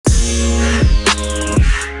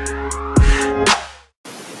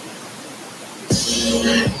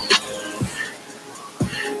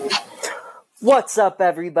What's up,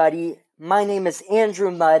 everybody? My name is Andrew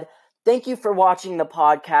Mudd. Thank you for watching the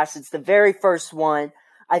podcast. It's the very first one.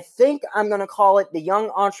 I think I'm going to call it the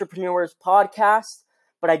Young Entrepreneurs Podcast,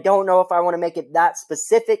 but I don't know if I want to make it that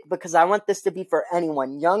specific because I want this to be for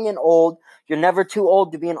anyone, young and old. You're never too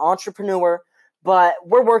old to be an entrepreneur, but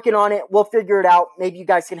we're working on it. We'll figure it out. Maybe you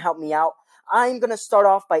guys can help me out. I'm going to start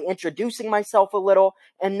off by introducing myself a little,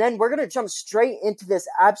 and then we're going to jump straight into this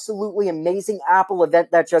absolutely amazing Apple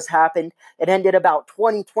event that just happened. It ended about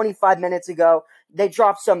 25 minutes ago. They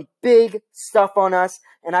dropped some big stuff on us,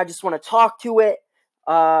 and I just want to talk to it.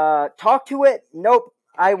 Nope.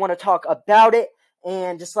 I want to talk about it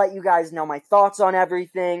and just let you guys know my thoughts on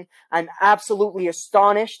everything. I'm absolutely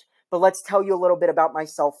astonished, but let's tell you a little bit about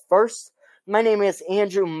myself first. My name is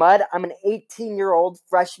Andrew Mudd. I'm an 18-year-old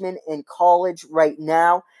freshman in college right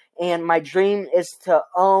now, and my dream is to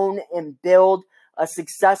own and build a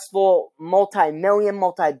successful multi-million,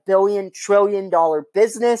 multi-billion, trillion-dollar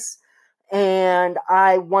business, and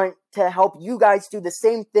I want to help you guys do the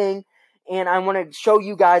same thing, and I want to show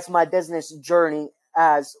you guys my business journey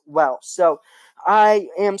as well. So I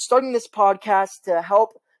am starting this podcast to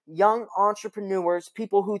help young entrepreneurs,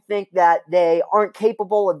 people who think that they aren't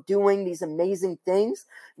capable of doing these amazing things,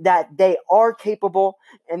 that they are capable,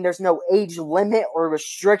 and there's no age limit or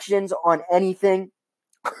restrictions on anything.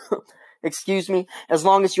 Excuse me. As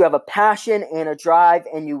long as you have a passion and a drive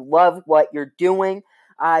and you love what you're doing,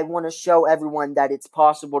 I want to show everyone that it's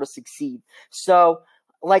possible to succeed. So,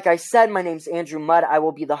 like I said, my name's Andrew Mudd. I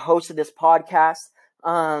will be the host of this podcast.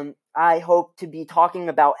 I hope to be talking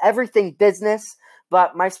about everything business,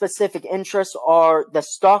 but my specific interests are the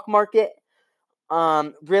stock market,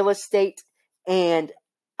 real estate, and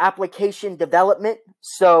application development.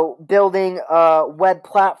 So building a web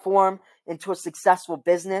platform into a successful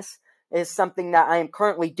business is something that I am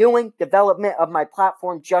currently doing. Development of my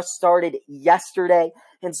platform just started yesterday.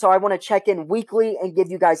 And so I want to check in weekly and give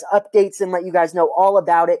you guys updates and let you guys know all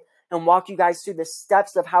about it and walk you guys through the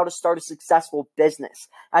steps of how to start a successful business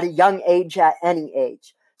at a young age, at any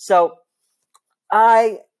age. So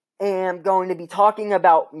I am going to be talking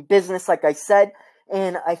about business, like I said,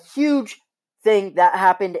 and a huge thing that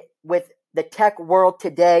happened with the tech world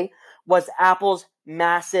today was Apple's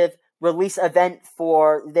massive release event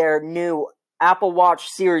for their new Apple Watch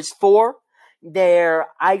Series 4, their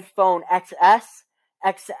iPhone XS,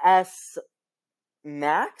 XS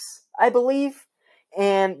Max, I believe,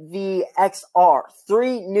 and the XR.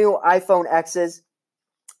 3 new iPhone X's,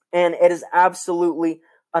 and it is absolutely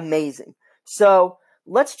amazing. So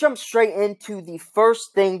let's jump straight into the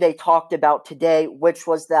first thing they talked about today, which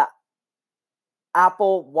was the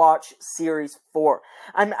Apple Watch Series 4.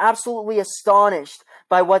 I'm absolutely astonished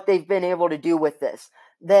by what they've been able to do with this.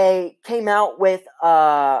 They came out with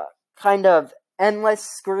a kind of endless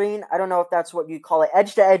screen. I don't know if that's what you call it,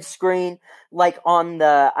 edge-to-edge screen, like on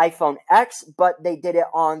the iPhone X, but they did it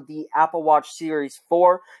on the Apple Watch Series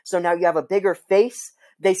 4. So now you have a bigger face.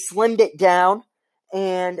 They slimmed it down,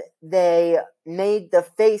 and they made the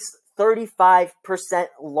face 35%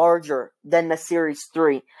 larger than the Series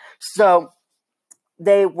 3. So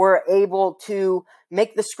they were able to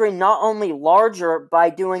make the screen not only larger by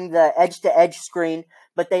doing the edge-to-edge screen,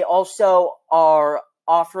 but they also are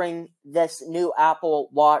offering this new Apple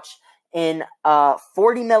Watch in a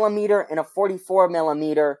 40 millimeter and a 44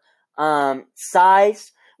 millimeter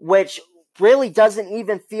size, which really doesn't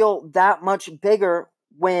even feel that much bigger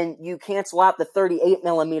when you cancel out the 38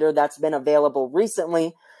 millimeter that's been available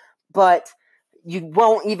recently, but you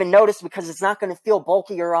won't even notice because it's not going to feel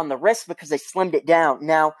bulkier on the wrist because they slimmed it down.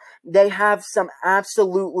 Now, they have some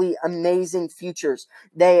absolutely amazing features.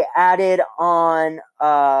 They added on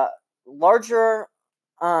larger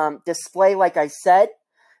display, like I said.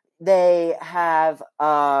 They have,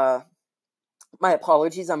 my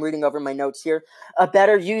apologies, I'm reading over my notes here, a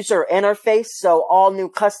better user interface, so all new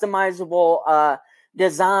customizable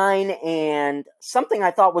design, and something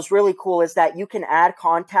I thought was really cool is that you can add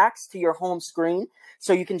contacts to your home screen,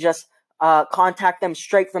 so you can just contact them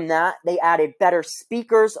straight from that. They added better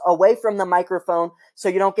speakers away from the microphone, so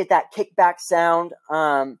you don't get that kickback sound,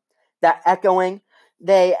 that echoing.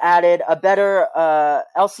 They added a better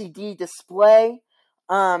LCD display,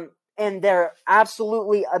 and they're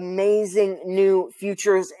absolutely amazing new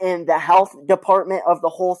features in the health department of the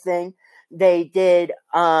whole thing. They did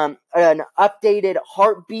an updated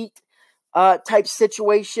heartbeat type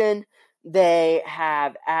situation. They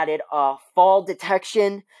have added a fall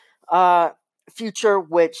detection feature,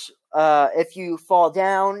 which if you fall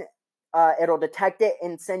down, it'll detect it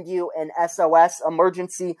and send you an SOS,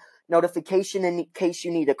 emergency notification, in case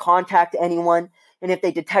you need to contact anyone. And if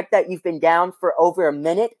they detect that you've been down for over a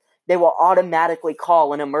minute, they will automatically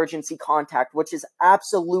call an emergency contact, which is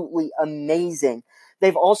absolutely amazing.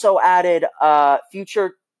 They've also added a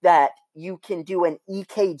feature that you can do an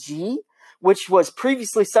EKG, which was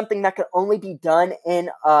previously something that could only be done in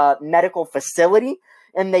a medical facility,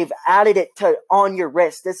 and they've added it to on your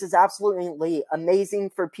wrist. This is absolutely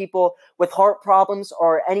amazing for people with heart problems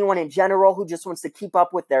or anyone in general who just wants to keep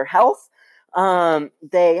up with their health.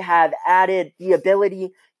 They have added the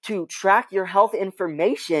ability to track your health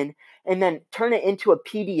information and then turn it into a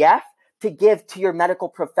PDF to give to your medical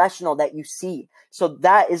professional that you see. So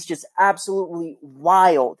that is just absolutely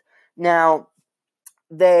wild. Now,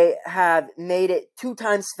 they have made it 2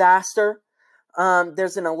 times faster.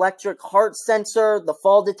 There's an electric heart sensor, the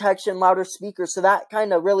fall detection, louder speakers. So that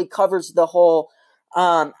kind of really covers the whole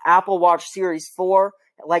Apple Watch Series 4.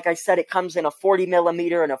 Like I said, it comes in a 40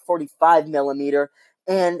 millimeter and a 45 millimeter.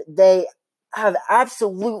 And they have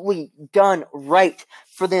absolutely done right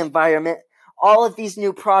for the environment. All of these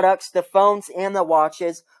new products, the phones and the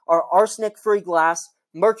watches, are arsenic-free glass,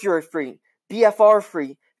 mercury-free,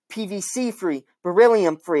 BFR-free, PVC-free,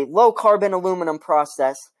 beryllium-free, low-carbon aluminum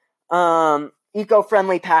process,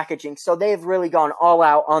 eco-friendly packaging. So they've really gone all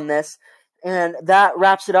out on this. And that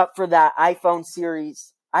wraps it up for that iPhone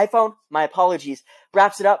series.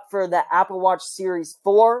 Wraps it up for the Apple Watch Series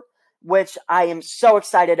 4, which I am so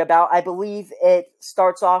excited about. I believe it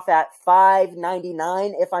starts off at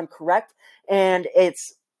 $599, if I'm correct. And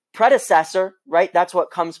its predecessor, right, that's what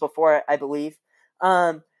comes before it, I believe,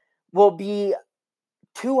 will be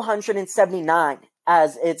 $279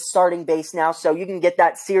 as its starting base now. So you can get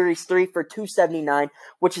that Series 3 for $279,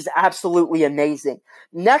 which is absolutely amazing.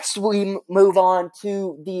 Next, we move on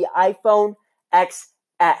to the iPhone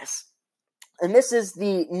XS. And this is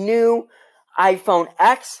the new iPhone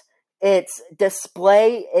X. Its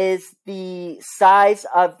display is the size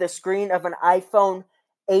of the screen of an iPhone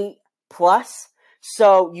 8 Plus.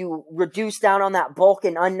 So you reduce down on that bulk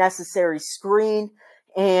and unnecessary screen.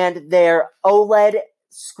 And their OLED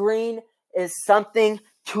screen is something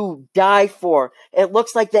to die for. It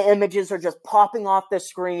looks like the images are just popping off the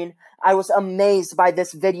screen. I was amazed by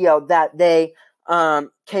this video that they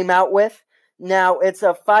came out with. Now, it's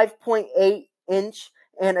a 5.8 inch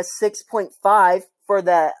and a 6.5 for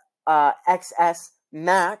the XS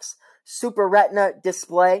Max Super Retina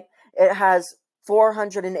display. It has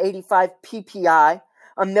 485 ppi,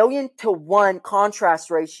 1,000,000:1 contrast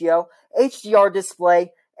ratio, HDR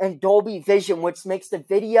display, and Dolby Vision, which makes the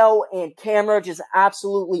video and camera just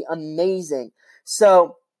absolutely amazing.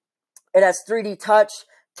 So it has 3D touch,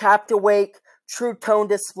 tap to wake, true tone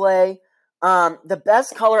display, the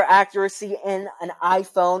best color accuracy in an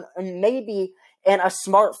iPhone and maybe in a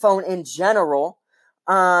smartphone in general.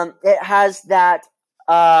 It has that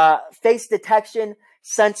face detection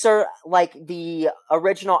sensor like the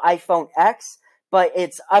original iPhone X, but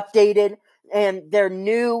it's updated, and their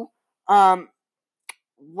new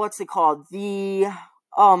what's it called?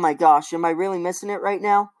 Oh my gosh, am I really missing it right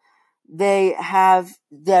now? They have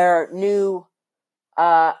their new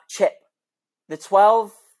chip, the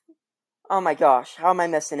 12. Oh my gosh, how am I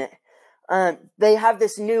missing it? They have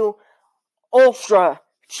this new Ultra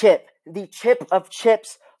chip, the chip of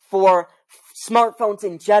chips for smartphones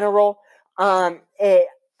in general. It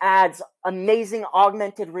adds amazing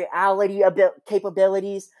augmented reality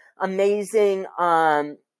capabilities, amazing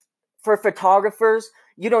for photographers.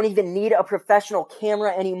 You don't even need a professional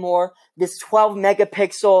camera anymore. This 12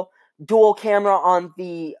 megapixel dual camera on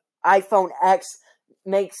the iPhone X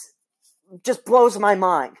just blows my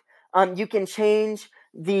mind. You can change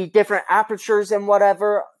the different apertures and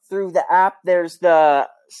whatever through the app. There's the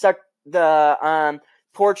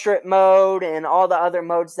portrait mode and all the other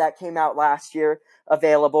modes that came out last year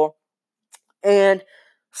available. And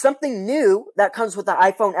something new that comes with the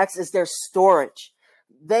iPhone X is their storage.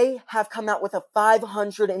 They have come out with a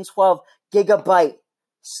 512 gigabyte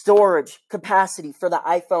storage capacity for the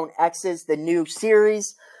iPhone X's, the new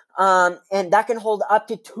series. And that can hold up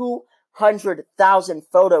to 200,000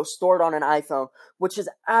 photos stored on an iPhone, which is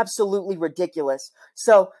absolutely ridiculous.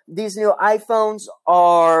 So these new iPhones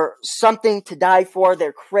are something to die for.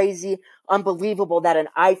 They're crazy, unbelievable that an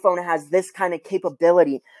iPhone has this kind of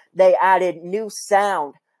capability. They added new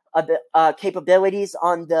sound capabilities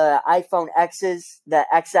on the iPhone X's, the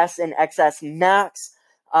XS and XS Max.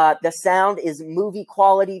 The sound is movie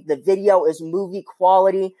quality. The video is movie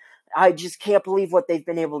quality. I just can't believe what they've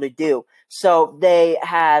been able to do. So they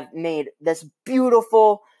have made this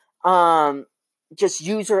beautiful, just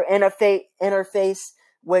user interface,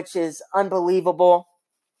 which is unbelievable.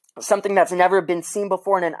 Something that's never been seen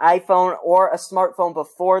before in an iPhone or a smartphone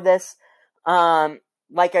before this.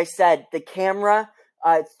 Like I said, the camera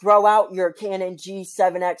throw out your Canon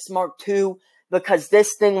G7X Mark II because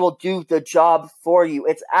this thing will do the job for you.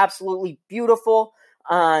 It's absolutely beautiful.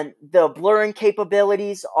 The blurring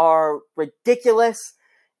capabilities are ridiculous,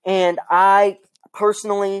 and I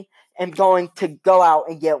personally am going to go out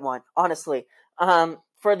and get one, honestly.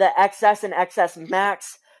 For the XS and XS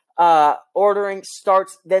Max, ordering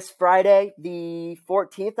starts this Friday, the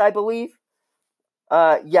 14th, I believe.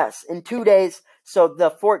 Yes, in 2 days. So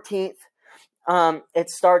the 14th, it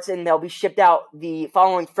starts, and they'll be shipped out the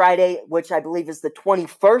following Friday, which I believe is the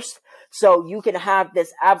 21st. So you can have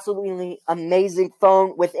this absolutely amazing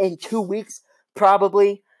phone within 2 weeks,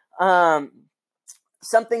 probably.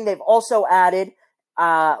 Something they've also added,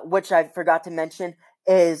 which I forgot to mention,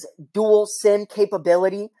 is dual SIM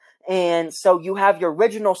capability. And so you have your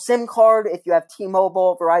original SIM card if you have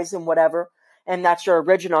T-Mobile, Verizon, whatever, and that's your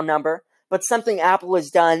original number. But something Apple has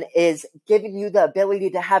done is giving you the ability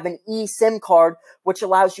to have an eSIM card, which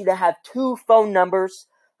allows you to have 2 phone numbers,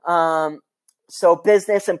 so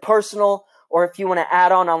business and personal, or if you want to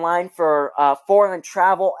add on online for foreign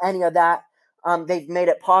travel, any of that. They've made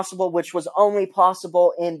it possible, which was only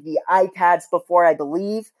possible in the iPads before, I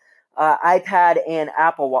believe, iPad and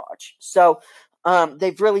Apple Watch. So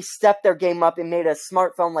they've really stepped their game up and made a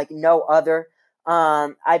smartphone like no other.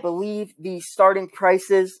 I believe the starting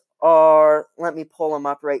prices are, let me pull them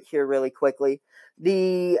up right here really quickly.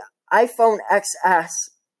 The iPhone XS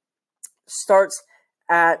starts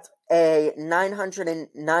at a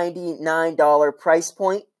 $999 price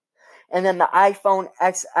point, and then the iPhone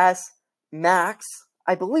XS Max,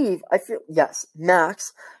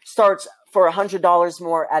 Max starts for $100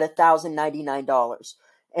 more at $1,099.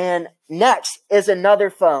 And next is another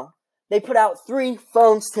phone. They put out 3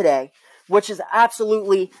 phones today, which is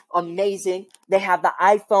absolutely amazing. They have the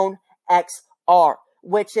iPhone XR,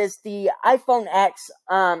 which is the iPhone X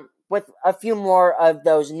with a few more of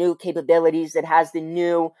those new capabilities. It has the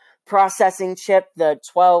new processing chip, the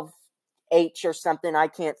 12H or something. I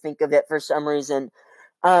can't think of it for some reason.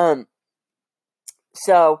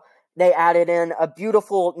 So they added in a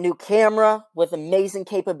beautiful new camera with amazing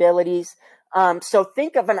capabilities. So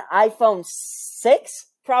think of an iPhone 6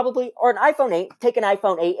 probably, or an iPhone 8. Take an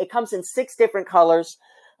iPhone 8. It comes in 6 different colors.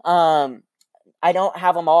 I don't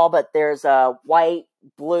have them all, but there's white,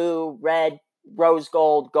 blue, red, rose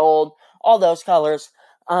gold, gold, all those colors.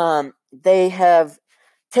 They have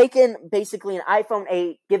taken basically an iPhone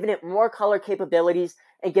 8, given it more color capabilities,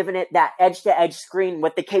 and given it that edge-to-edge screen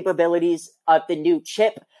with the capabilities of the new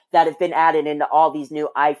chip that have been added into all these new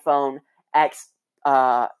iPhone X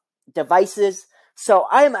devices. So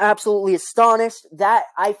I am absolutely astonished. That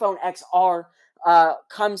iPhone XR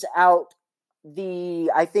comes out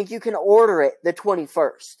I think you can order it the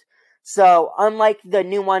 21st. So unlike the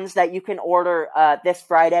new ones that you can order this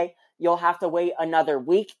Friday, you'll have to wait another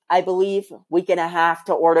week, I believe, week and a half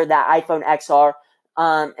to order that iPhone XR.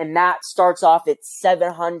 And that starts off at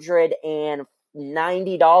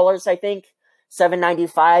 $790, I think.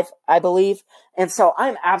 $795, I believe. And so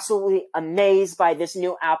I'm absolutely amazed by this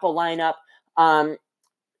new Apple lineup. Not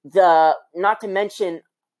to mention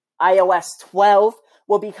iOS 12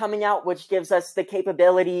 will be coming out, which gives us the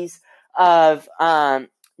capabilities of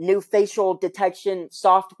new facial detection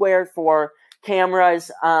software for cameras.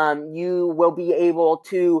 You will be able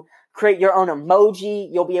to create your own emoji.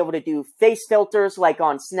 You'll be able to do face filters like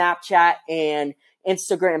on Snapchat and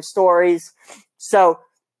Instagram stories. So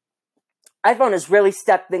iPhone has really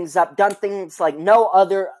stepped things up, done things like no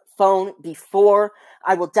other phone before.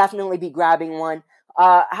 I will definitely be grabbing one.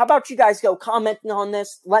 How about you guys go commenting on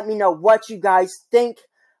this? Let me know what you guys think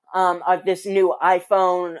of this new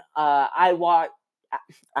iPhone, iWatch,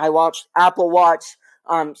 Apple Watch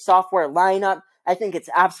software lineup. I think it's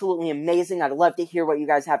absolutely amazing. I'd love to hear what you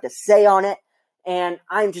guys have to say on it. And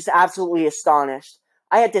I'm just absolutely astonished.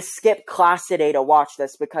 I had to skip class today to watch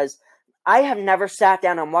this because I have never sat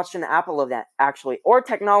down and watched an Apple event, actually, or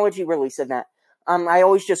technology release event. I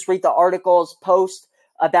always just read the articles, post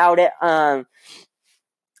about it, and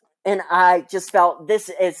I just felt this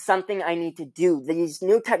is something I need to do. These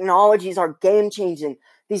new technologies are game-changing.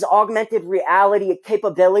 These augmented reality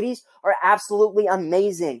capabilities are absolutely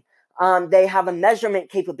amazing. They have a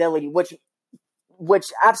measurement capability, which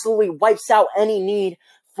absolutely wipes out any need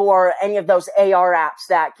for any of those AR apps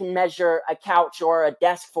that can measure a couch or a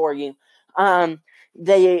desk for you.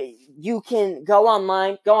 You can go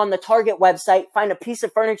online, go on the Target website, find a piece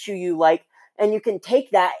of furniture you like, and you can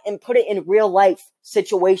take that and put it in real life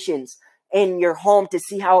situations in your home to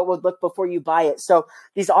see how it would look before you buy it. So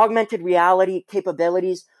these augmented reality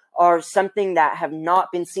capabilities are something that have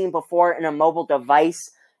not been seen before in a mobile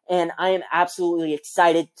device. and I am absolutely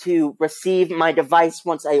excited to receive my device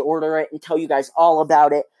once I order it and tell you guys all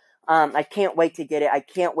about it. I can't wait to get it. I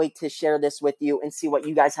can't wait to share this with you and see what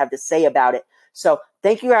you guys have to say about it. So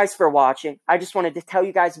thank you guys for watching. I just wanted to tell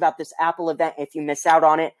you guys about this Apple event if you miss out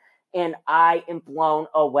on it. And I am blown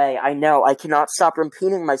away. I know I cannot stop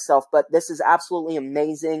repeating myself, but this is absolutely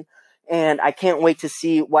amazing. And I can't wait to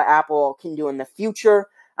see what Apple can do in the future.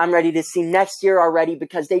 I'm ready to see next year already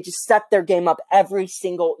because they just step their game up every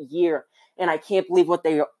single year. And I can't believe what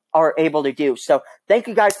they are able to do. So thank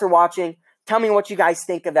you guys for watching. Tell me what you guys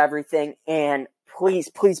think of everything. And please,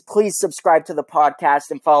 please, please subscribe to the podcast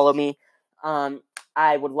and follow me.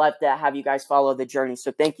 I would love to have you guys follow the journey.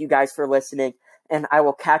 So thank you guys for listening. And I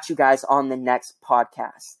will catch you guys on the next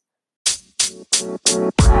podcast.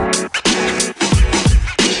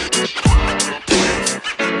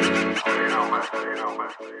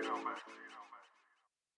 You know, man.